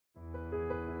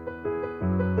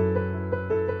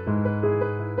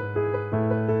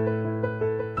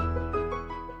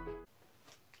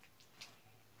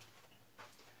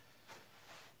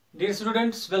Dear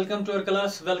students, welcome to our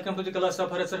class. Welcome to the class of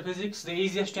Harassar Physics, the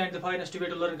easiest and the finest way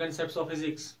to learn concepts of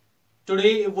physics.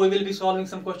 Today we will be solving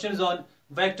some questions on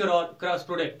vector or cross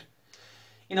product.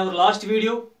 In our last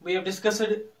video, we have discussed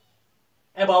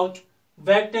about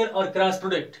vector or cross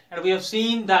product, and we have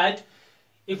seen that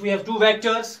if we have two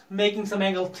vectors making some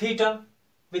angle theta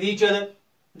with each other,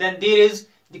 then there is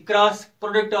the cross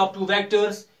product of two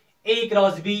vectors a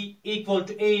cross b equal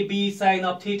to ab sine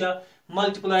of theta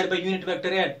multiplied by unit vector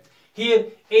n. Here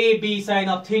ab sine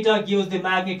of theta gives the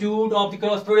magnitude of the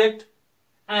cross product,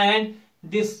 and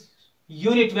this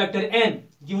unit vector n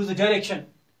gives the direction,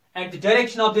 and the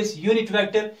direction of this unit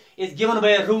vector is given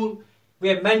by a rule. We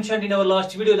have mentioned in our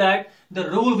last video that the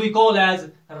rule we call as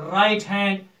right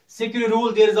hand secure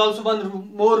rule. There is also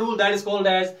one more rule that is called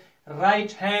as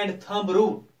right hand thumb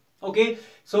rule. Okay,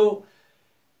 so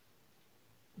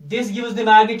this gives the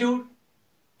magnitude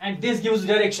and this gives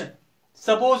the direction.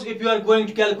 Suppose if you are going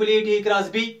to calculate a cross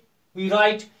b, we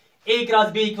write a cross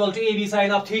b equal to ab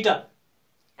sine of theta,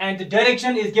 and the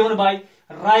direction is given by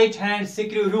right hand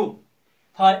secure rule.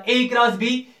 For a cross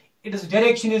b, its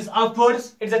direction is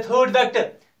upwards. It is a third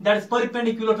vector that is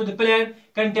perpendicular to the plane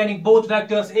containing both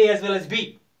vectors a as well as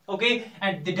b. Okay,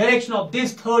 and the direction of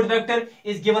this third vector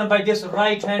is given by this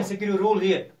right hand secure rule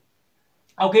here.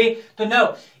 Okay, so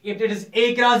now if it is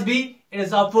a cross b, it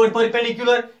is upward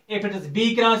perpendicular. If it is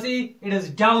b cross a, it is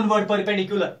downward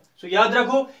perpendicular. So yaad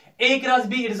rakho, a cross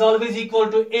b, it is always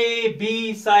equal to a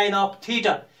b sine of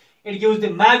theta. It gives the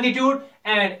magnitude,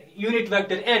 and unit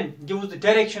vector n gives the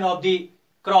direction of the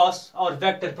cross or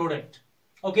vector product.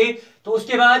 Okay, तो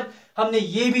उसके बाद हमने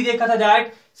ये भी देखा था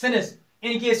that since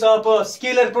in case of a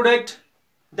scalar product,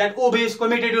 that obeys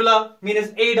commutative law,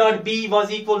 means a dot b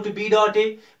was equal to b dot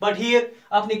a. But here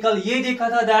आपने कल ये देखा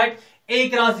था that a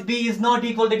cross b is not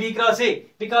equal to b cross a,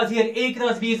 because here a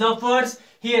cross b is upwards,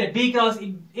 here b cross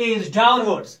a is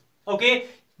downwards. Okay,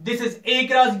 this is a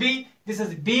cross b, this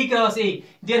is b cross a.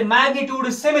 Their magnitude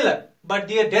is similar, but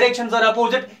their directions are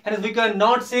opposite, hence we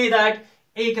cannot say that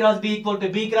a cross b equal to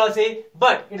b cross a,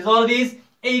 but it is always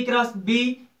a cross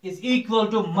b is equal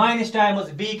to minus times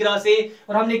b cross a.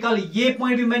 और हमने कल ये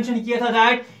point भी mention किया था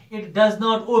that it does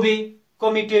not obey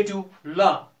commutative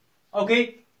law.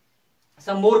 Okay,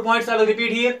 some more points I will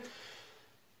repeat here.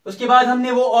 उसके बाद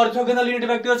हमने वो orthogonal unit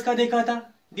vectors का देखा था.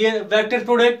 Their vector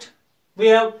product we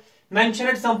have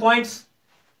mentioned some points.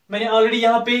 मैंने already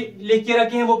यहाँ पे लिख के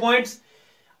रखे हैं वो points.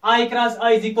 I cross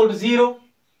I is equal to 0,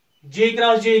 j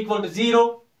cross j equal to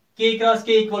 0, k cross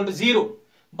k equal to 0.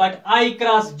 But I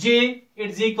cross j it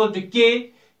is equal to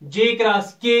k, j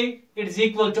cross k it is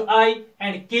equal to I,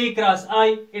 and k cross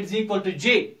I it is equal to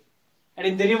j. And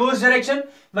in the reverse direction,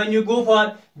 when you go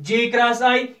for j cross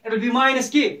I, it will be minus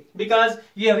k, because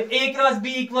you have a cross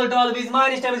b equal to always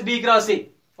minus times b cross a.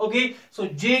 Okay, so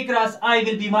j cross I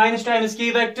will be minus times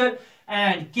k vector,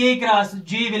 and k cross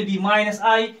j will be minus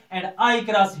I, and I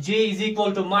cross j is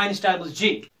equal to minus times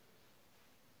j.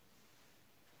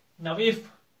 Now if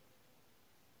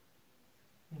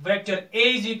vector a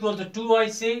is equal to 2i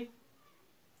say,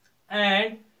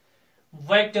 and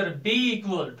vector b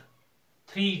equal to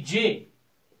 3j.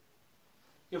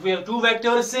 If we have two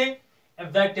vectors say, a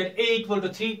vector a equal to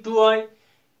 2i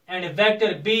and a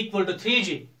vector b equal to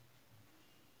 3j,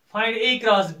 find a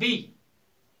cross b,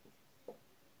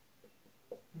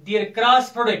 their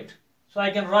cross product. So I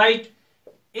can write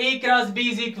a cross b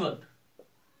is equal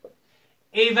to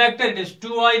a vector, it is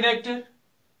 2i vector,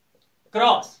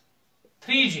 cross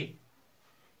 3j.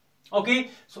 Okay,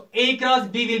 so a cross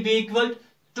b will be equal to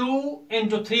 2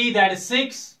 into 3, that is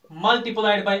 6,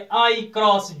 multiplied by I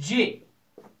cross j.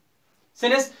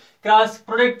 Since cross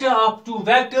product of two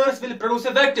vectors will produce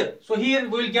a vector, so here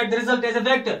we will get the result as a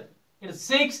vector. It is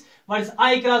 6. What is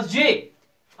I cross j?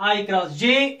 I cross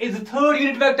j is the third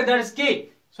unit vector, that is k.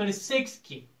 So it is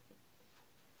 6k.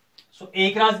 So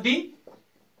a cross b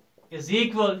is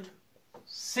equal to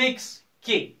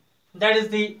 6k. That is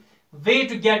the way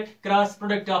to get cross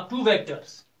product of two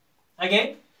vectors.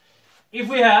 Again, if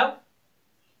we have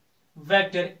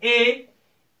vector a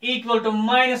equal to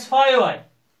minus 5i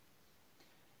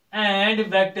and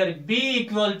vector b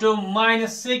equal to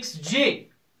minus 6j,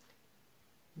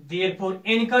 therefore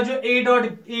इनका जो a dot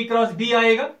a cross b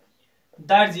आएगा,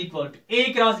 that is equal to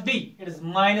a cross b, it is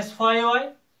minus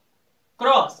 5i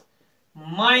cross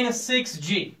minus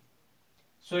 6j.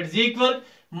 So it is equal,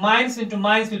 minus into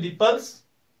minus will be plus,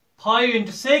 5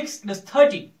 into 6 is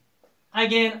 30.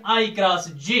 Again I cross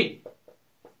j,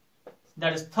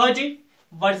 that is 30.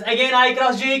 What is again I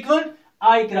cross j equal?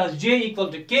 I cross j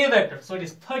equal to k vector. So it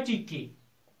is 30k.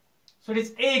 So it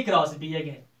is a cross b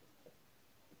again.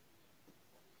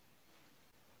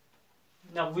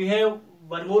 Now we have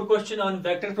one more question on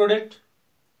vector product.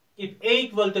 If A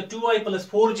equal to 2i plus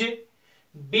 4j,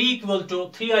 B equal to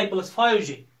 3i plus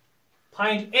 5j,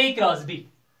 find A cross B.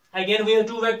 Again we have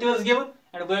two vectors given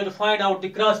and we have to find out the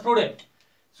cross product.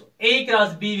 So A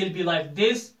cross B will be like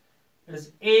this. It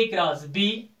is A cross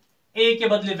B. A के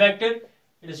बदले vector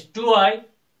it is 2i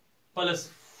plus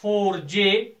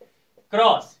 4j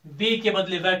cross B के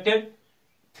बदले vector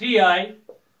 3i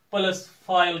plus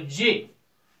 5j.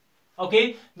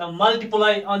 Okay, now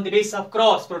multiply on the basis of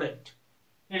cross product.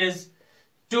 It is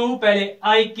 2 पहले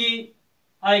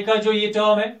I का जो ये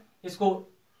term है इसको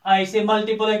I से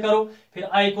मल्टीप्लाई करो, फिर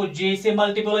I को J से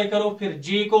मल्टीप्लाई करो, फिर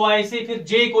J को I से, फिर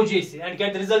J को J से, and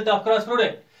get the result of cross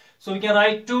product. So we can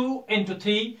write 2 into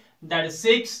 3, that is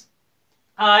 6.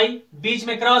 I बीच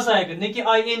में क्रॉस आएगा, नहीं कि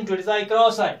I into, it is I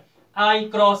cross I. I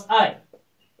cross I.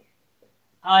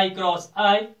 I cross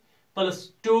I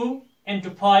plus 2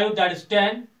 into 5, that is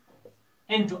 10,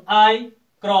 into I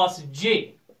cross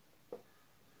J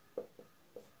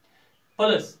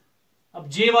plus अब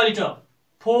J वाली term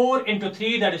 4 into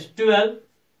 3, that is 12,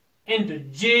 into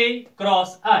J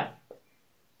cross I.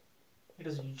 It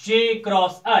is J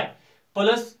cross I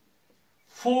plus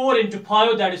 4 into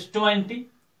 5, that is 20,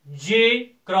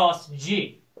 J cross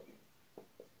J.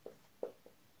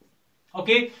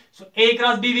 Okay, so A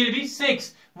cross B will be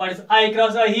 6. What is I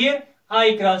cross I here?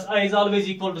 I cross I is always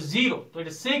equal to 0. So it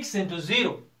is 6 into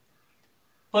 0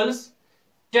 plus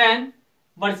 10.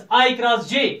 What is I cross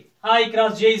J? I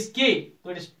cross J is K. So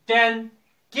it is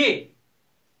 10K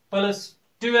plus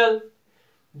 12.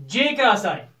 J cross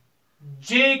I.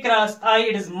 J cross I,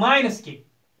 it is minus K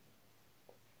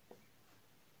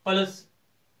plus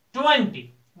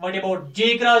 20. What about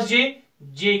J cross J?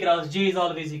 J cross J is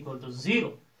always equal to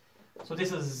 0. So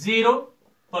this is 0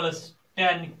 plus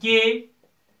 10K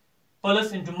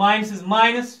plus into minus is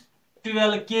minus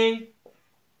 12K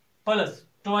plus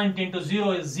 20 into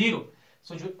 0 is 0.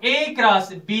 So जो A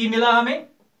cross B मिला हमें,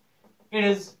 it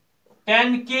is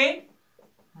 10K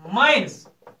minus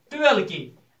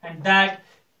 12K, and that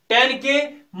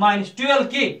 10K minus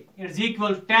 12K, it is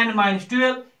equal to 10 minus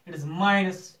 12, it is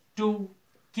minus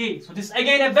 2K. So this is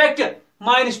again a vector,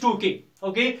 minus 2K.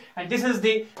 Okay, and this is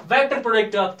the vector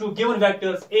product of two given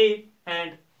vectors A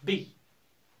and B.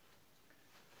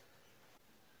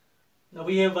 Now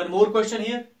we have one more question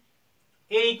here.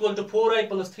 A equal to 4i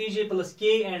plus 3j plus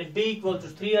k and B equal to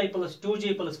 3i plus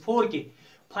 2j plus 4k.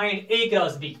 Find A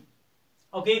cross B.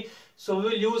 Okay, so we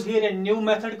will use here a new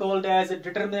method called as a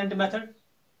determinant method,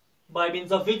 by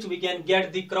means of which we can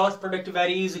get the cross product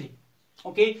very easily.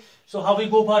 Okay, so how we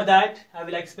go for that, I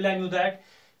will explain you that.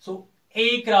 So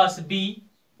A cross B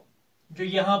जो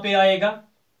यहाँ पे आएगा,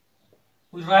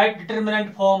 we write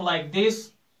determinant form like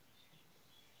this.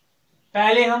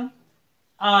 पहले हम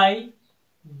I,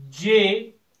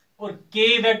 J और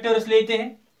K vectors लेते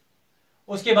हैं,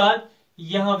 उसके बाद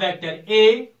यहाँ वेक्टर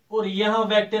A और यहाँ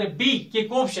वेक्टर B के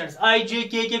कोफिशिएंट्स I, J,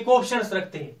 K के कोफिशिएंट्स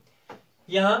रखते हैं.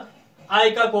 यहाँ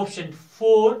I का कोफिशिएंट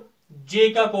 4,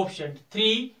 J का कोफिशिएंट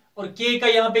 3 और K का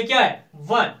यहाँ पे क्या है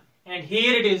 1, and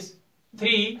here it is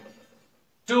 3,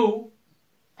 2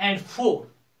 and 4.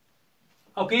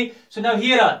 Okay, so now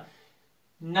here are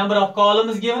number of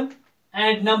columns given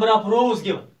and number of rows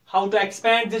given. How to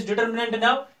expand this determinant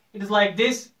now? It is like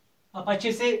this. आप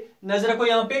अच्छे से नजर रखो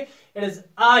यहाँ पे. It is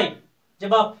I.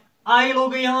 जब आप I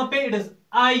लोगे यहाँ पे, it is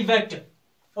I vector.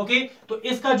 Okay, तो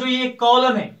इसका जो ये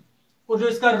कॉलम है और जो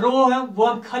इसका रो है वो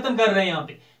हम खत्म कर रहे हैं यहाँ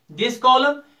पे. This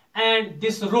column and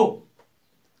this row.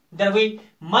 Then we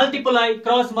multiply,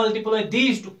 cross multiply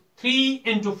these two. 3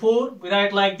 into 4, we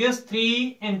write like this,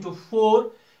 3 into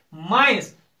 4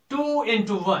 minus 2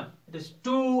 into 1. It is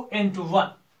 2 into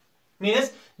 1. Means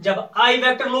जब I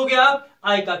vector लोगे आप,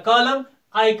 I का column,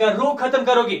 I का row खत्म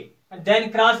करोगे, and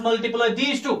then cross multiply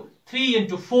these two, 3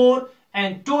 into 4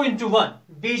 and 2 into 1.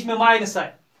 बीच में minus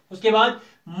है. उसके बाद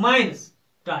minus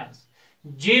times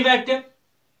J vector,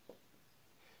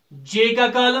 J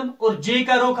का column और J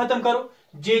का row खत्म करो.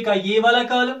 J का ये वाला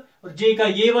column और J का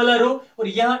ये वाला रो, और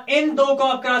यहाँ इन दो को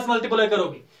आप क्रॉस मल्टीप्लाई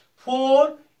करोगे.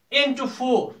 4 into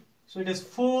 4, so it is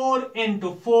 4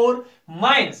 into 4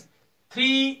 minus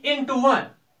 3 into 1,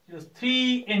 it is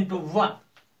 3 into 1.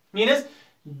 Means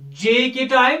J के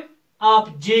टाइम आप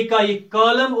J का ये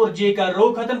कॉलम और J का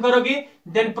रो खत्म करोगे,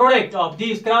 then product of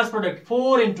these cross product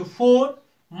 4 into 4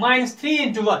 minus 3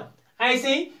 into 1.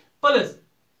 ऐसे ही प्लस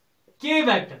K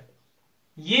वेक्टर,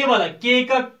 ये वाला K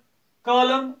का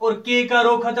कॉलम और K का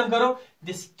रो खत्म करो,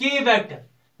 this K vector.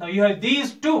 Now you have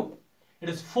these two. It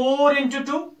is 4 into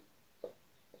 2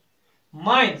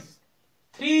 minus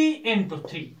 3 into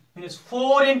 3. It is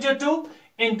 4 into 2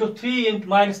 into 3 into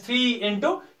minus 3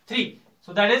 into 3.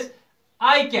 So that is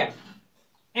I cap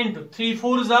into 3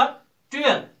 4s are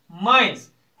 12 minus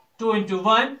 2 into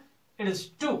 1, it is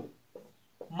 2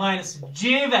 minus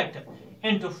j vector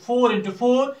into 4 into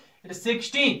 4, it is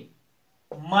 16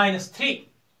 minus 3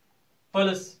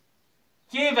 plus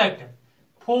k vector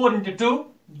 4 into 2,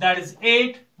 that is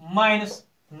 8 minus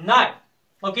 9.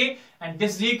 Okay, and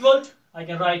this is equal to, I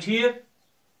can write here,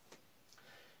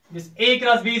 this A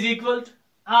cross B is equal to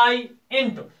I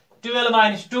into 12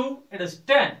 minus 2, it is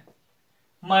 10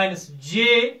 minus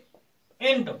j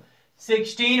into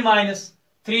 16 minus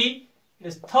 3, it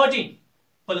is 13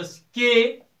 plus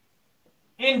k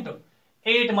into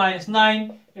 8 minus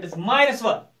 9, it is minus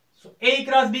 1. So A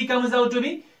cross B comes out to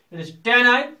be, it is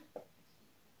 10i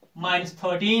minus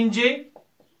 13j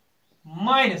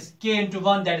minus k into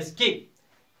 1, that is k.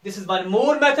 This is one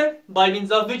more method by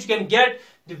means of which you can get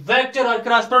the vector or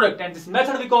cross product, and this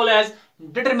method we call as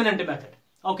determinant method.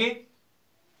 Okay.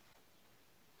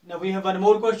 Now we have one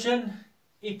more question.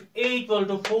 If A equal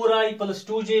to 4i plus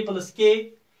 2j plus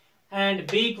k and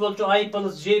B equal to I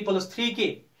plus j plus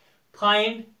 3k,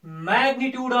 find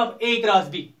magnitude of A cross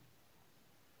B.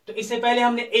 तो इससे पहले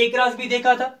हमने A cross B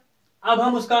देखा था, अब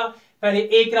हम उसका पहले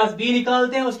A cross B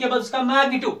निकालते हैं, उसके बाद उसका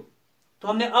मैग्नीट्यूड. तो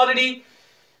हमने already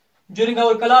during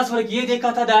our class work ये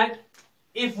देखा था that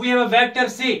if we have a vector,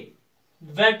 say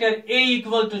vector A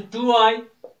equal to 2i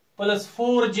plus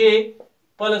 4j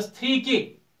plus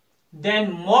 3k,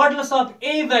 then modulus of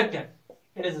A vector,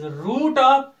 it is the root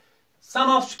of sum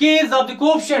of squares of the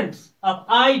coefficients of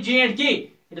I, j and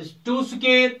k. It is 2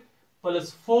 square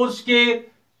plus 4 square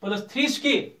plus 3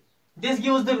 square. This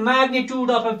gives the magnitude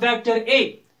of a vector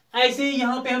A. ऐसे ही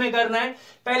यहाँ पे हमें करना है,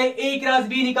 पहले A cross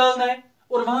B निकालना है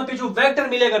और वहां पे जो वेक्टर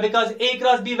मिलेगा, because A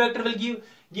cross B vector will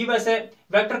give us A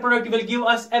vector product will give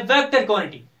us A vector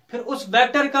quantity. फिर उस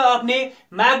वेक्टर का आपने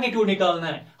मैग्नीट्यूड निकालना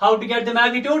है. How to get the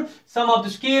magnitude? Some of the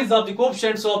squares of the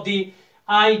coefficients of the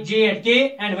I, j and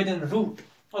k and within root.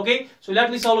 Okay, so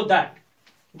let me solve that.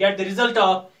 Get the result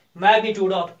of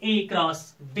magnitude of A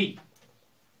cross B.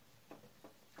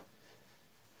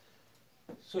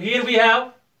 So here we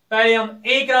have, पहले हम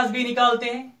A cross B निकालते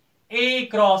हैं. A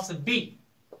cross B,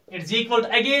 it's equal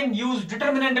to, again use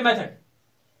determinant method.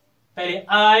 पहले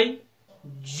I,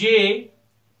 J,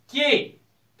 K,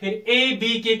 फिर A,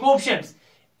 B के coefficients.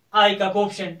 I का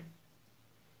coefficient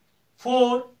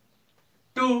 4,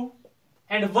 2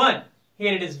 and 1.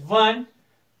 Here it is 1,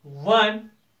 1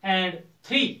 and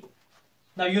 3.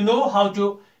 Now you know how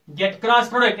to get cross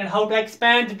product and how to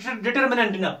expand the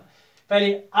determinant now.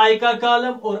 पहले I का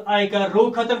column और I का रो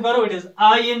खत्म करो. It is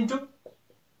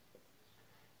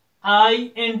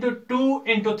I into 2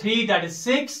 into 3, that is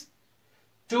 6.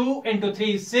 2 into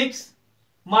 3 is 6.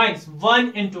 Minus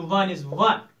 1 into 1 is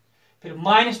 1. फिर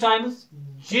minus times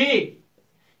J.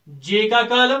 J का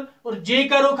column और J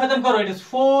का रो खत्म करो. It is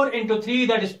 4 into 3,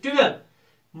 that is 12.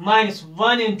 Minus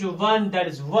 1 into 1, that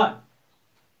is 1.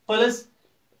 Plus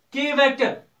K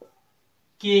vector.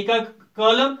 K का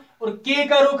column और K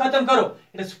का रो खत्म करो.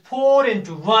 It is 4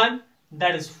 into 1,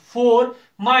 that is 4.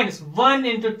 Minus 1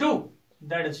 into 2,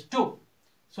 that is 2.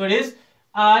 So it is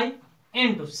I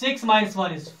into 6 minus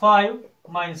 1 is 5.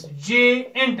 Minus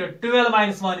J into 12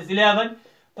 minus 1 is 11.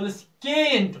 Plus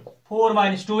K into 4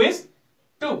 minus 2 is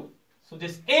 2. So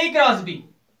this A cross B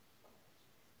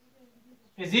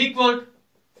is equal to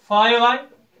 5i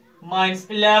minus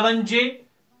 11j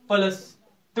plus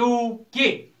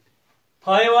 2k.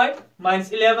 5i minus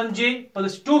 11j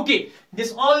plus 2k.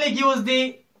 This only gives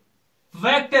the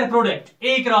vector product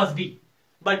A cross B.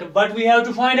 But what we have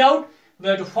to find out? We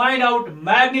have to find out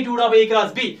magnitude of A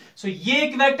cross B. So ये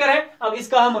एक vector है, अब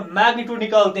इसका हम magnitude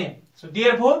निकालते हैं. So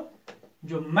therefore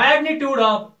जो magnitude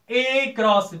of A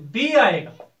cross B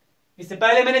आएगा, इससे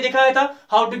पहले मैंने दिखाया था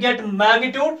how to get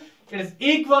magnitude. It is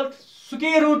equal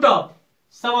square root of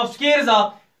some of squares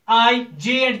of I,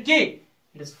 J and K.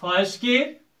 It is 5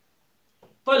 square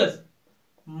plus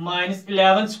minus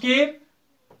 11 square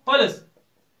plus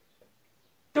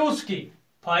 2 square.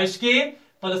 5 square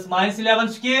plus minus 11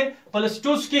 square plus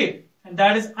 2 square, and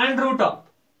that is under root of,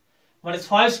 what is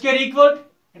 5 square equal?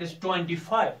 It is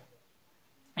 25.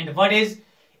 And what is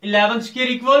 11 square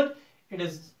equal? It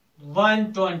is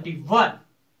 121.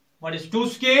 What is 2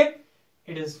 square?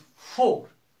 It is 4.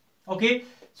 Okay,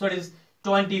 so it is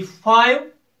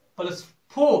 25 plus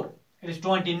 4, it is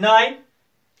 29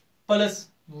 plus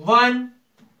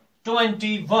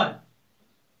 121.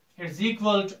 It is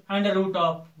equal to under root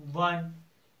of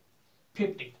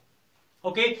 150.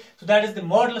 Okay, so that is the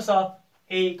modulus of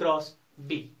A cross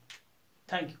B.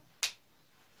 Thank you.